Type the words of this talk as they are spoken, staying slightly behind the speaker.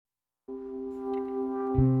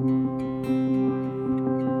Welcome.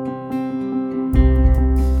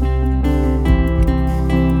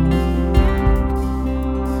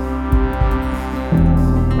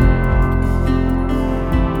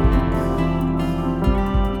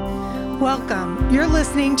 You're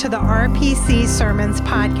listening to the RPC Sermons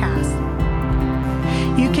podcast.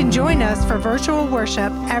 You can join us for virtual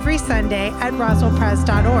worship every Sunday at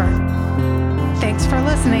roswellpres.org. Thanks for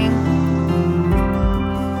listening.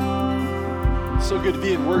 So good to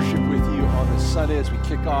be in worship with you on this Sunday as we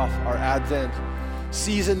kick off our Advent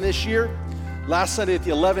season this year. Last Sunday at the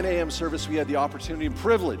 11 a.m. service, we had the opportunity and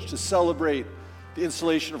privilege to celebrate the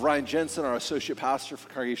installation of Ryan Jensen, our associate pastor for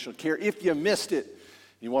congregational care. If you missed it,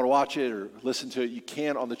 you want to watch it or listen to it, you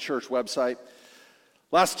can on the church website.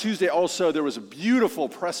 Last Tuesday also, there was a beautiful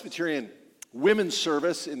Presbyterian women's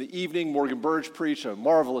service in the evening. Morgan Burge preached a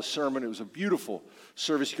marvelous sermon. It was a beautiful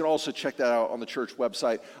service. You can also check that out on the church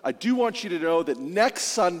website. I do want you to know that next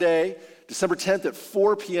Sunday, December 10th at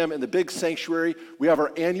 4 p.m. in the big sanctuary, we have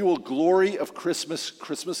our annual Glory of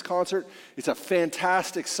Christmas concert. It's a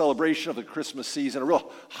fantastic celebration of the Christmas season, a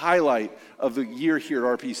real highlight of the year here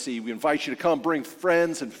at RPC. We invite you to come, bring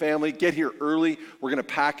friends and family, get here early. We're going to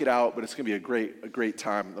pack it out, but it's going to be a great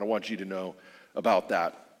time, and I want you to know about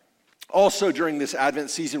that. Also, during this Advent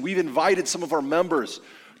season, we've invited some of our members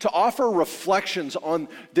to offer reflections on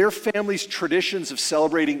their family's traditions of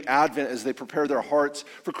celebrating Advent as they prepare their hearts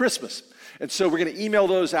for Christmas. And so we're going to email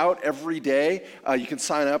those out every day. You can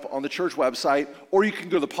sign up on the church website, or you can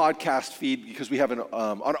go to the podcast feed because we have an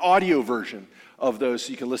audio version of those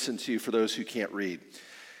so you can listen to for those who can't read.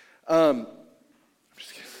 I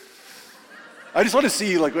just want to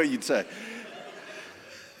see what you'd say.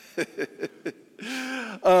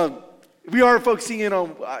 We are focusing in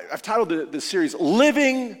on, I've titled this series,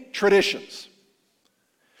 Living Traditions.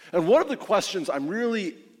 And one of the questions I've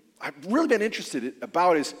really been interested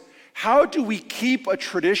about is, how do we keep a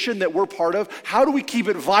tradition that we're part of? How do we keep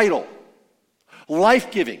it vital,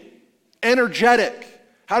 life-giving, energetic?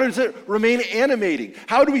 How does it remain animating?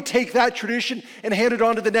 How do we take that tradition and hand it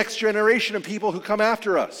on to the next generation of people who come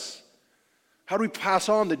after us? How do we pass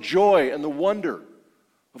on the joy and the wonder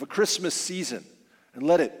of a Christmas season and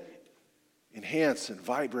let it enhance and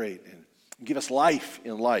vibrate and give us life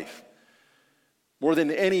in life? More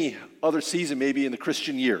than any other season maybe in the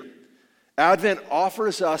Christian year, Advent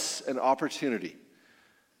offers us an opportunity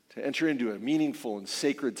to enter into a meaningful and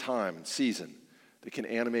sacred time and season that can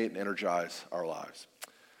animate and energize our lives.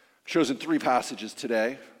 I've chosen three passages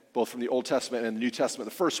today, both from the Old Testament and the New Testament.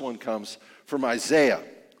 The first one comes from Isaiah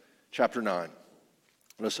chapter 9.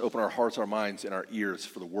 Let us open our hearts, our minds, and our ears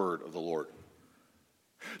for the word of the Lord.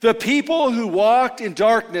 The people who walked in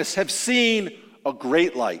darkness have seen a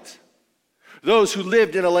great light. Those who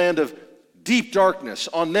lived in a land of deep darkness,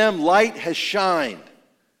 on them light has shined.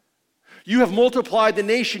 You have multiplied the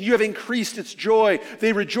nation. You have increased its joy.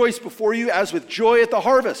 They rejoice before you as with joy at the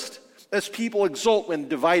harvest, as people exult when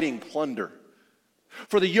dividing plunder.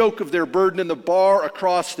 For the yoke of their burden and the bar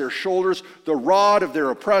across their shoulders, the rod of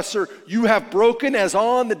their oppressor, you have broken as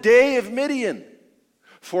on the day of Midian.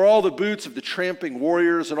 For all the boots of the tramping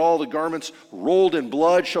warriors and all the garments rolled in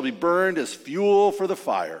blood shall be burned as fuel for the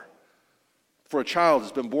fire. For a child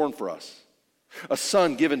has been born for us, a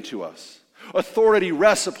son given to us. Authority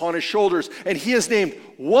rests upon his shoulders, and he is named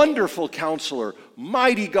Wonderful Counselor,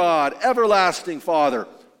 Mighty God, Everlasting Father,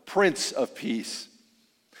 Prince of Peace.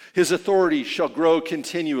 His authority shall grow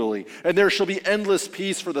continually, and there shall be endless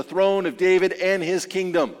peace for the throne of David and his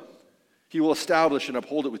kingdom. He will establish and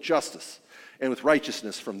uphold it with justice and with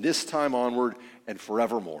righteousness from this time onward and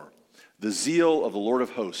forevermore. The zeal of the Lord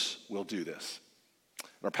of hosts will do this.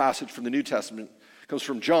 And our passage from the New Testament comes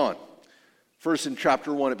from John. First in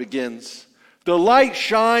chapter 1 it begins, the light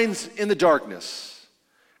shines in the darkness,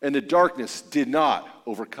 and the darkness did not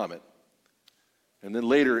overcome it. And then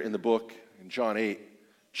later in the book, in John 8,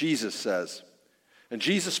 Jesus says, and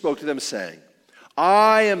Jesus spoke to them saying,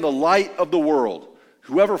 I am the light of the world.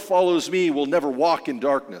 Whoever follows me will never walk in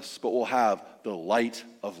darkness, but will have the light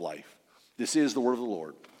of life. This is the word of the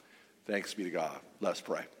Lord. Thanks be to God. Let's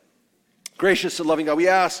pray. Gracious and loving God, we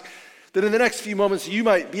ask that in the next few moments you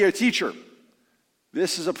might be a teacher.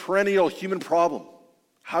 This is a perennial human problem.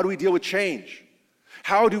 How do we deal with change?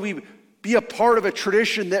 How do we be a part of a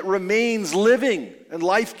tradition that remains living and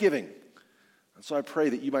life-giving? And so I pray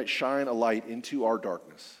that you might shine a light into our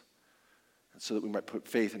darkness, and so that we might put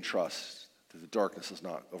faith and trust that the darkness has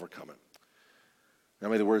not overcome it. Now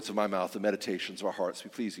may the words of my mouth, the meditations of our hearts be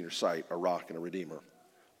pleasing in your sight, our rock and a redeemer.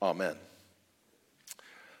 Amen.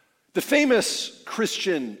 The famous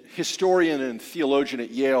Christian historian and theologian at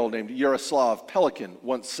Yale named Yaroslav Pelikan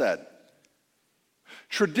once said,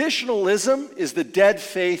 Traditionalism is the dead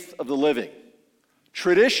faith of the living.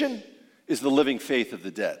 Tradition is the living faith of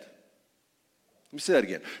the dead. Let me say that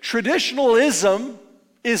again. Traditionalism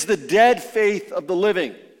is the dead faith of the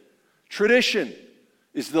living. Tradition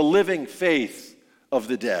is the living faith of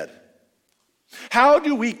the dead. How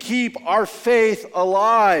do we keep our faith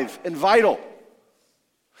alive and vital?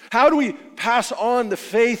 How do we pass on the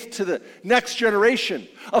faith to the next generation?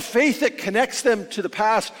 A faith that connects them to the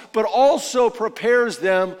past, but also prepares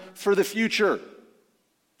them for the future.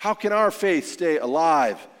 How can our faith stay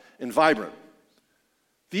alive and vibrant?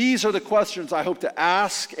 These are the questions I hope to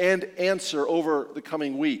ask and answer over the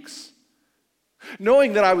coming weeks.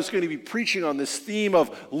 Knowing that I was going to be preaching on this theme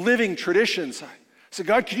of living traditions, I said,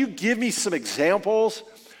 God, could you give me some examples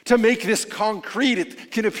to make this concrete?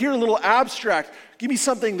 It can appear a little abstract. Give me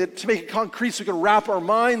something to make it concrete so we can wrap our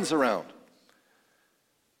minds around.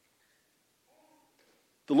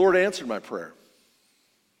 The Lord answered my prayer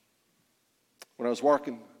when I was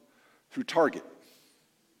walking through Target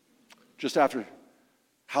just after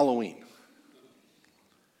Halloween.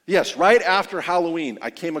 Yes, right after Halloween,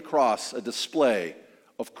 I came across a display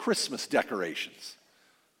of Christmas decorations.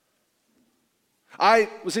 I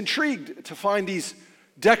was intrigued to find these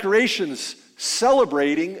decorations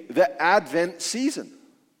celebrating the Advent season.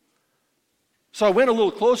 So I went a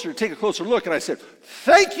little closer to take a closer look, and I said,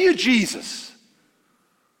 "Thank you, Jesus."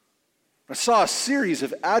 I saw a series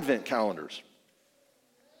of Advent calendars.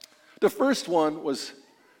 The first one was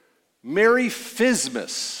Merry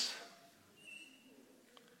Fizmas.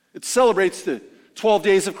 It celebrates the 12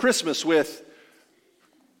 days of Christmas with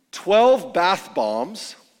 12 bath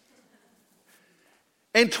bombs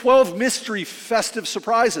and 12 mystery festive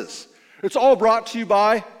surprises. It's all brought to you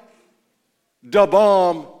by Da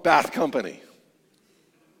Bomb Bath Company.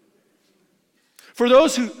 For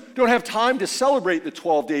those who don't have time to celebrate the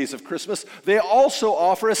 12 days of Christmas, they also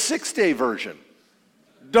offer a 6-day version,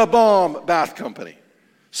 Da Bomb Bath Company.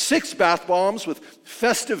 6 bath bombs with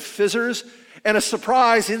festive fizzers and a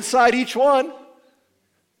surprise inside each one.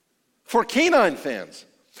 For canine fans,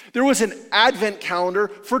 there was an Advent calendar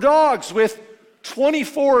for dogs with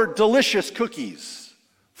 24 delicious cookies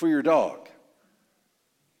for your dog.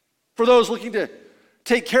 For those looking to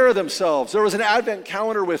take care of themselves, there was an Advent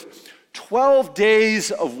calendar with 12 days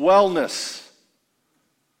of wellness.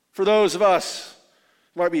 For those of us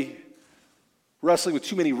who might be wrestling with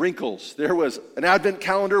too many wrinkles, there was an Advent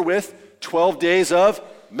calendar with 12 days of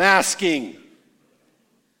masking.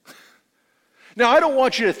 Now, I don't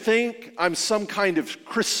want you to think I'm some kind of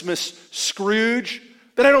Christmas Scrooge,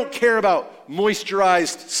 that I don't care about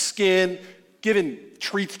moisturized skin, giving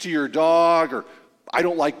treats to your dog, or I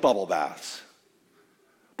don't like bubble baths.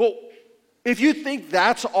 But if you think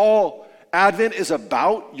that's all Advent is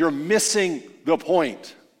about, you're missing the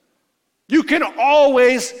point. You can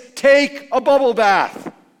always take a bubble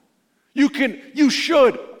bath. You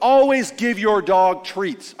should always give your dog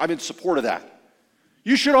treats. I'm in support of that.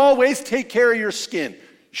 You should always take care of your skin. You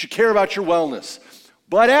should care about your wellness.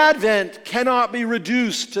 But Advent cannot be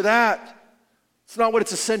reduced to that. It's not what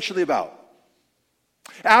it's essentially about.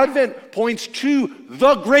 Advent points to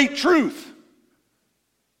the great truth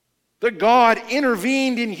that God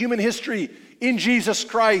intervened in human history in Jesus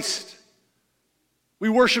Christ. We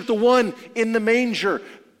worship the one in the manger,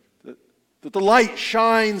 that the light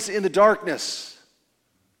shines in the darkness,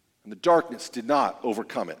 and the darkness did not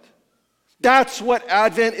overcome it. That's what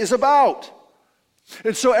Advent is about.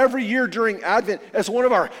 And so every year during Advent, as one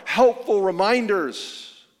of our helpful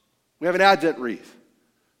reminders, we have an Advent wreath.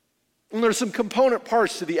 And there's some component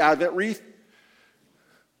parts to the Advent wreath.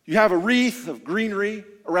 You have a wreath of greenery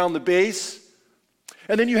around the base,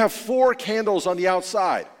 and then you have 4 candles on the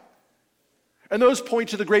outside. And those point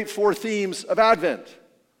to the great 4 themes of Advent: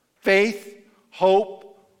 faith,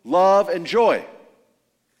 hope, love, and joy.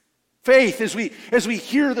 Faith, as we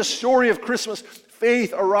hear the story of Christmas,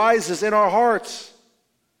 faith arises in our hearts.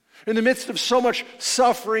 In the midst of so much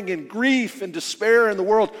suffering and grief and despair in the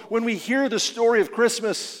world, when we hear the story of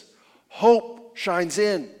Christmas, hope shines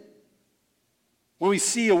in. When we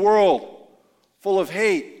see a world full of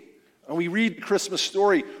hate and we read the Christmas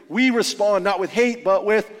story, we respond not with hate but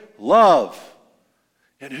with love.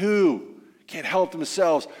 And who can't help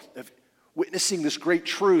themselves of witnessing this great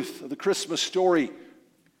truth of the Christmas story?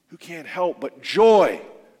 Who can't help but joy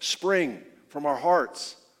spring from our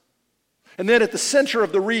hearts? And then at the center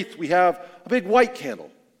of the wreath, we have a big white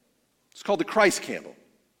candle. It's called the Christ candle.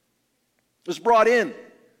 It was brought in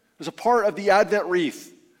as a part of the Advent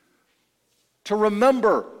wreath to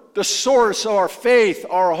remember the source of our faith,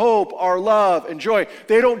 our hope, our love, and joy.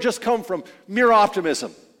 They don't just come from mere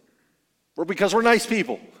optimism or because we're nice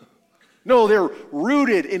people. No, they're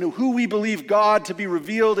rooted in who we believe God to be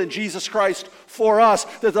revealed in Jesus Christ for us,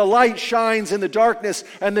 that the light shines in the darkness,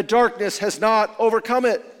 and the darkness has not overcome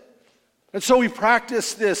it. And so we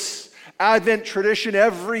practice this Advent tradition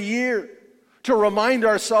every year to remind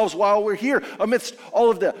ourselves while we're here, amidst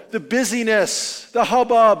all of the busyness, the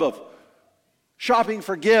hubbub of shopping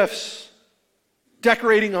for gifts,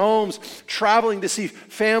 decorating homes, traveling to see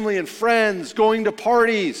family and friends, going to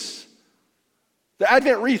parties. The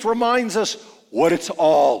Advent wreath reminds us what it's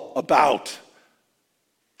all about.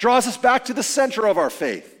 Draws us back to the center of our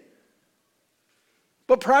faith.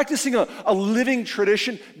 But practicing a living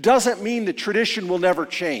tradition doesn't mean the tradition will never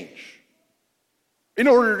change. In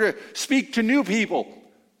order to speak to new people,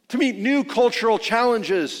 to meet new cultural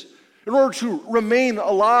challenges, in order to remain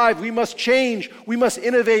alive, we must change, we must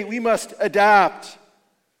innovate, we must adapt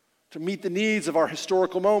to meet the needs of our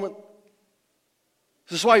historical moment.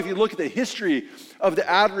 This is why if you look at the history of the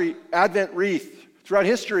Advent wreath throughout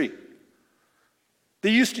history,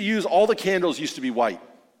 all the candles used to be white.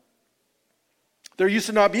 There used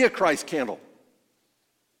to not be a Christ candle.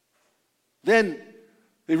 Then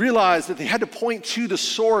they realized that they had to point to the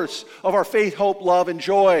source of our faith, hope, love, and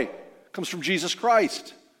joy. It comes from Jesus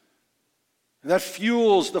Christ. And that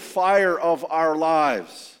fuels the fire of our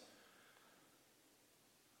lives.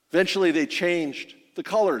 Eventually they changed the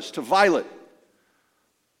colors to violet.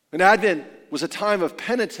 And Advent was a time of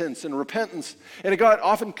penitence and repentance, and it got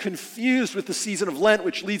often confused with the season of Lent,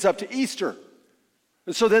 which leads up to Easter.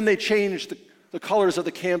 And so then they changed the colors of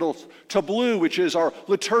the candles to blue, which is our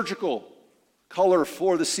liturgical color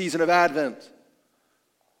for the season of Advent.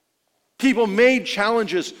 People made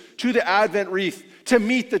challenges to the Advent wreath to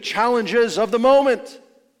meet the challenges of the moment.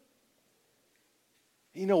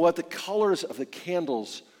 You know what? The colors of the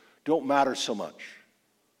candles don't matter so much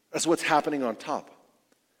as what's happening on top.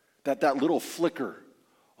 That little flicker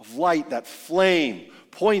of light, that flame,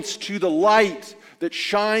 points to the light that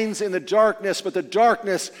shines in the darkness, but the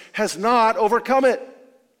darkness has not overcome it.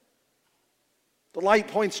 The light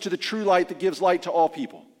points to the true light that gives light to all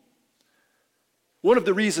people. One of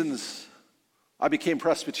the reasons I became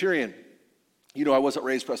Presbyterian, I wasn't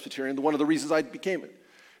raised Presbyterian, one of the reasons I became it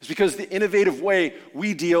is because the innovative way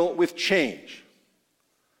we deal with change.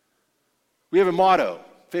 We have a motto,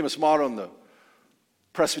 famous motto in the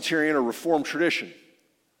Presbyterian or Reformed tradition.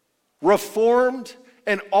 Reformed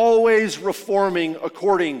and always reforming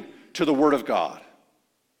according to the Word of God.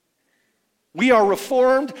 We are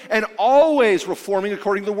reformed and always reforming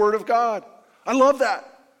according to the Word of God. I love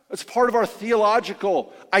that. It's part of our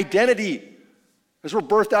theological identity as we're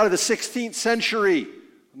birthed out of the 16th century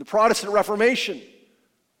and the Protestant Reformation.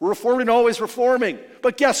 We're reformed and always reforming.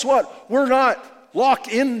 But guess what? We're not locked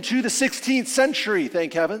into the 16th century,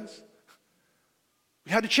 thank heavens.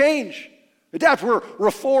 We had to change, adapt. We're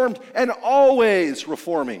reformed and always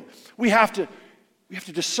reforming. We have to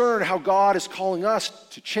discern how God is calling us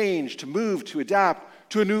to change, to move, to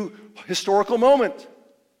adapt to a new historical moment,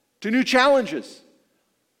 to new challenges.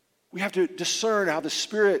 We have to discern how the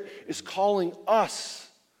Spirit is calling us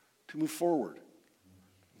to move forward.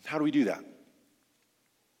 How do we do that?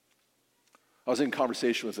 I was in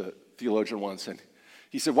conversation with a theologian once, and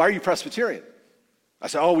he said, "Why are you Presbyterian?" I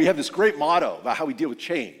said, "We have this great motto about how we deal with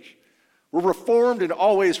change. We're reformed and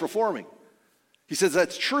always reforming." He says,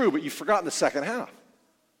 "That's true, but you've forgotten the second half."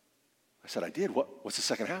 I said, "I did. What's the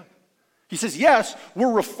second half?" He says, "Yes,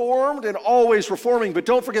 we're reformed and always reforming, but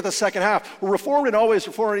don't forget the second half. We're reformed and always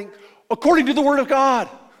reforming according to the Word of God."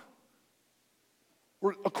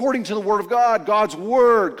 We're according to the Word of God. God's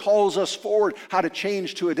Word calls us forward how to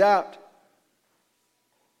change, to adapt.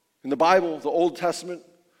 In the Bible, the Old Testament,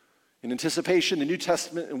 in anticipation, the New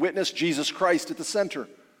Testament, and witness, Jesus Christ at the center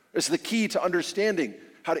is the key to understanding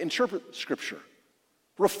how to interpret Scripture.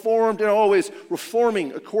 Reformed and always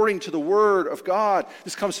reforming according to the Word of God.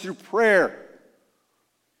 This comes through prayer,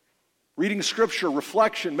 reading Scripture,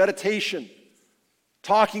 reflection, meditation,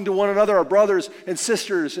 talking to one another, our brothers and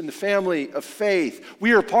sisters in the family of faith.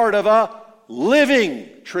 We are part of a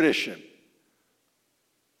living tradition.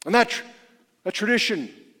 And that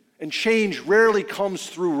tradition and change rarely comes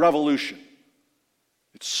through revolution.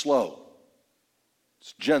 It's slow.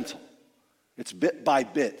 It's gentle. It's bit by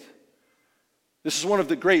bit. This is one of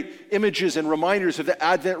the great images and reminders of the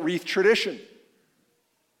Advent wreath tradition.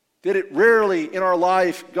 That it rarely in our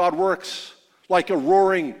life, God works like a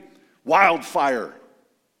roaring wildfire.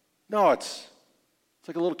 No, it's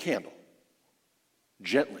like a little candle.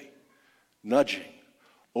 Gently, nudging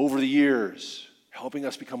over the years, helping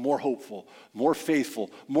us become more hopeful, more faithful,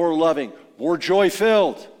 more loving, more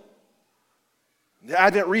joy-filled. The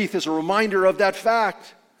Advent wreath is a reminder of that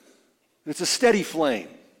fact. It's a steady flame,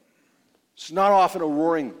 It's not often a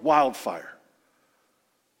roaring wildfire.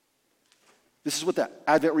 This is what the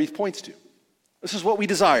Advent wreath points to. This is what we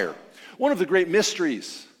desire. One of the great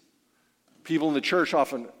mysteries people in the church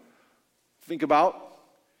often think about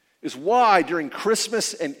is why during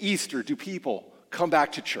Christmas and Easter do people come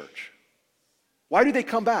back to church? Why do they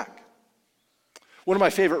come back? One of my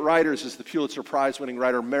favorite writers is the Pulitzer Prize-winning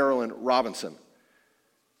writer Marilynne Robinson.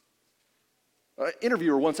 An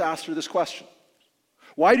interviewer once asked her this question: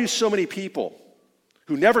 why do so many people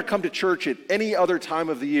who never come to church at any other time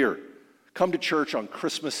of the year come to church on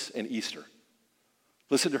Christmas and Easter?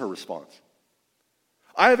 Listen to her response.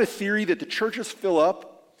 I have a theory that the churches fill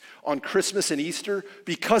up on Christmas and Easter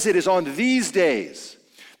because it is on these days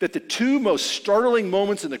that the two most startling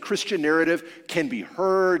moments in the Christian narrative can be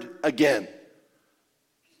heard again.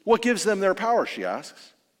 What gives them their power, she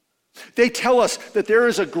asks. They tell us that there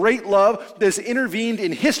is a great love that has intervened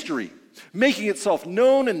in history, making itself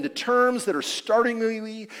known in the terms that are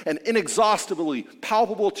startlingly and inexhaustibly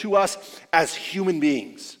palpable to us as human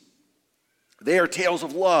beings. They are tales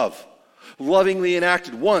of love, lovingly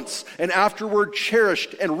enacted once and afterward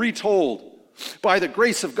cherished and retold. By the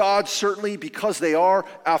grace of God, certainly, because they are,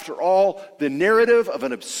 after all, the narrative of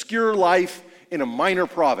an obscure life in a minor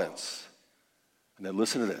province. And then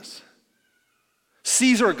listen to this.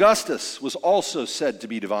 Caesar Augustus was also said to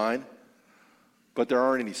be divine, but there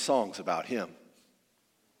aren't any songs about him.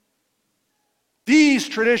 These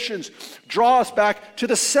traditions draw us back to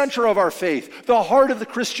the center of our faith, the heart of the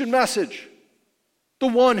Christian message. The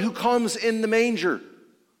one who comes in the manger,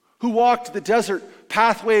 who walked the desert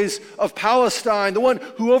pathways of Palestine, the one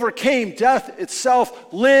who overcame death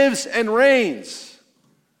itself, lives and reigns.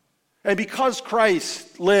 And because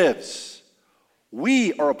Christ lives,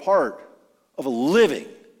 we are a part of a living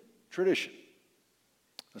tradition.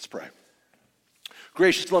 Let's pray.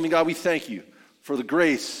 Gracious, loving God, we thank you for the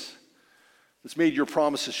grace that's made your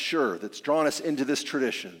promises sure, that's drawn us into this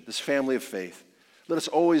tradition, this family of faith. Let us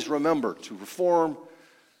always remember to reform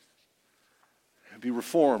and be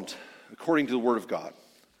reformed according to the Word of God.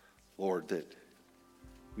 Lord, that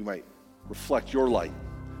we might reflect your light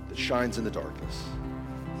that shines in the darkness.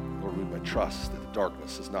 Lord, we might trust that the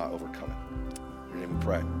darkness is not overcome it. In your name we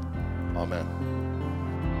pray. Amen.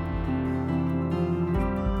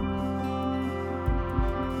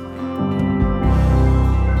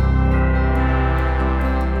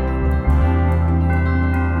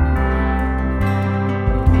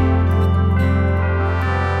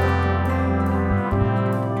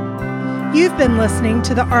 You've been listening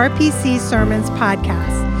to the RPC Sermons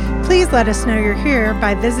podcast. Please let us know you're here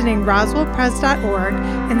by visiting roswellpres.org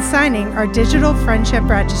and signing our digital friendship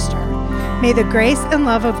register. May the grace and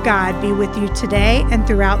love of God be with you today and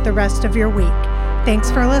throughout the rest of your week. Thanks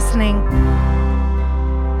for listening.